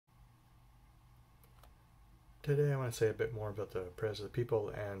Today I want to say a bit more about the prayers of the people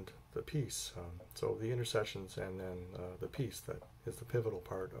and the peace. So the intercessions and then the peace that is the pivotal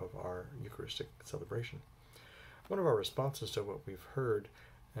part of our Eucharistic celebration. One of our responses to what we've heard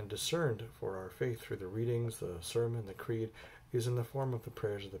and discerned for our faith through the readings, the sermon, the creed, is in the form of the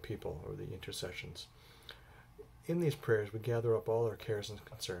prayers of the people, or the intercessions. In these prayers we gather up all our cares and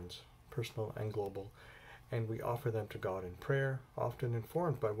concerns, personal and global, and we offer them to God in prayer, often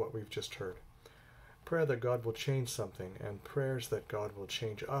informed by what we've just heard. Prayer that God will change something, and prayers that God will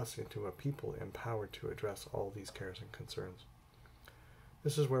change us into a people empowered to address all these cares and concerns.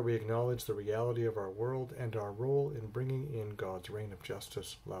 This is where we acknowledge the reality of our world and our role in bringing in God's reign of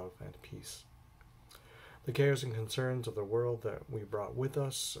justice, love, and peace. The cares and concerns of the world that we brought with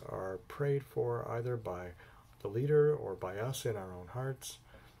us are prayed for either by the leader or by us in our own hearts.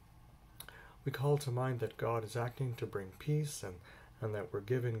 We call to mind that God is acting to bring peace, and that we're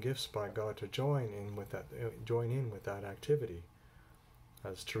given gifts by God to join in with that activity.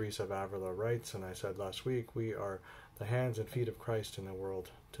 As Teresa of Avila writes, and I said last week, we are the hands and feet of Christ in the world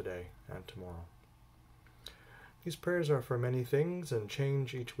today and tomorrow. These prayers are for many things and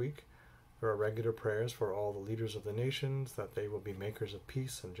change each week. There are regular prayers for all the leaders of the nations, that they will be makers of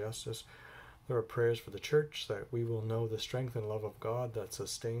peace and justice. There are prayers for the Church, that we will know the strength and love of God that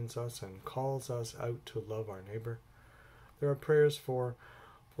sustains us and calls us out to love our neighbor. There are prayers for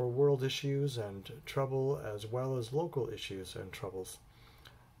world issues and trouble, as well as local issues and troubles.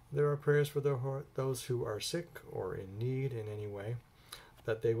 There are prayers for those who are sick or in need in any way,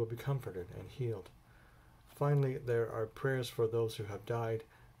 that they will be comforted and healed. Finally, there are prayers for those who have died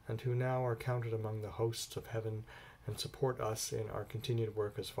and who now are counted among the hosts of heaven and support us in our continued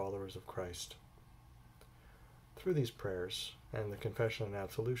work as followers of Christ. Through these prayers and the confession and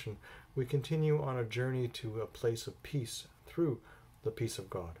absolution, we continue on a journey to a place of peace through the peace of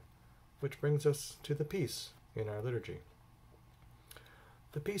God, which brings us to the peace in our liturgy.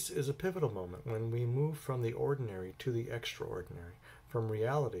 The peace is a pivotal moment when we move from the ordinary to the extraordinary, from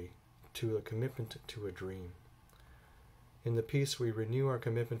reality to a commitment to a dream. In the peace, we renew our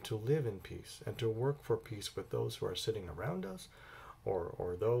commitment to live in peace and to work for peace with those who are sitting around us,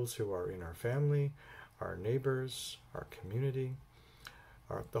 or those who are in our family, our neighbors, our community,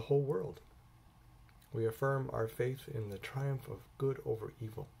 the whole world. We affirm our faith in the triumph of good over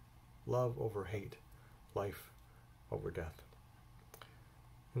evil, love over hate, life over death.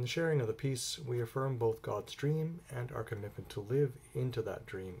 In the sharing of the peace, we affirm both God's dream and our commitment to live into that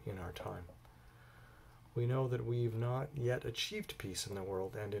dream in our time. We know that we've not yet achieved peace in the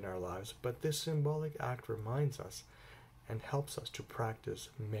world and in our lives, but this symbolic act reminds us and helps us to practice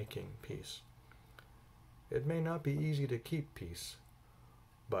making peace. It may not be easy to keep peace,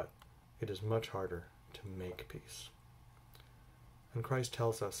 but it is much harder to make peace. And Christ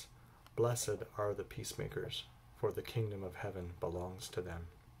tells us, "Blessed are the peacemakers, for the kingdom of heaven belongs to them."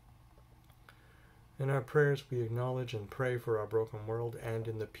 In our prayers we acknowledge and pray for our broken world, and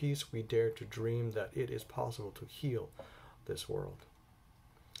in the peace we dare to dream that it is possible to heal this world.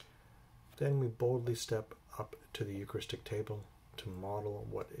 Then we boldly step up to the Eucharistic table to model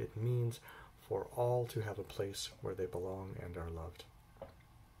what it means for all to have a place where they belong and are loved.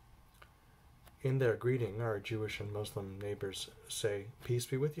 In their greeting, our Jewish and Muslim neighbors say, "Peace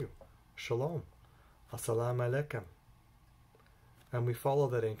be with you, Shalom, Assalamu alaikum." And we follow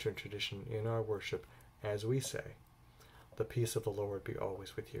that ancient tradition in our worship as we say, "The peace of the Lord be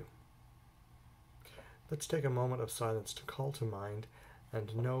always with you." Let's take a moment of silence to call to mind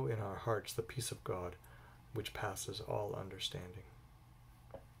and know in our hearts the peace of God, which passes all understanding.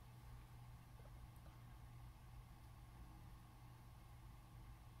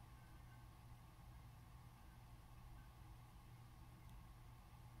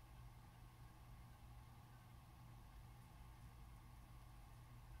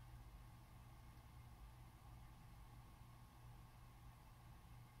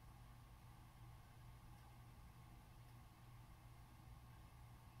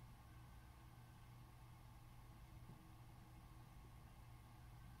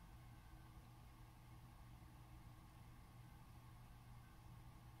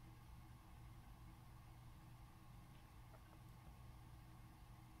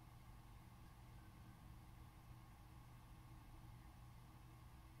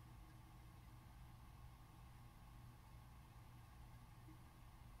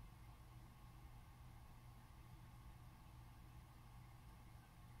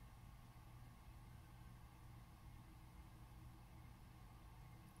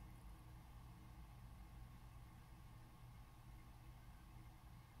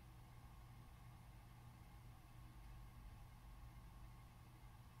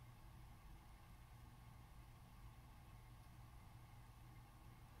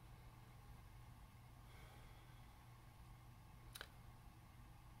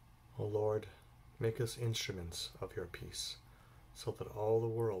 O Lord, make us instruments of your peace, so that all the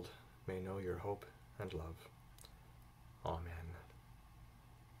world may know your hope and love. Amen.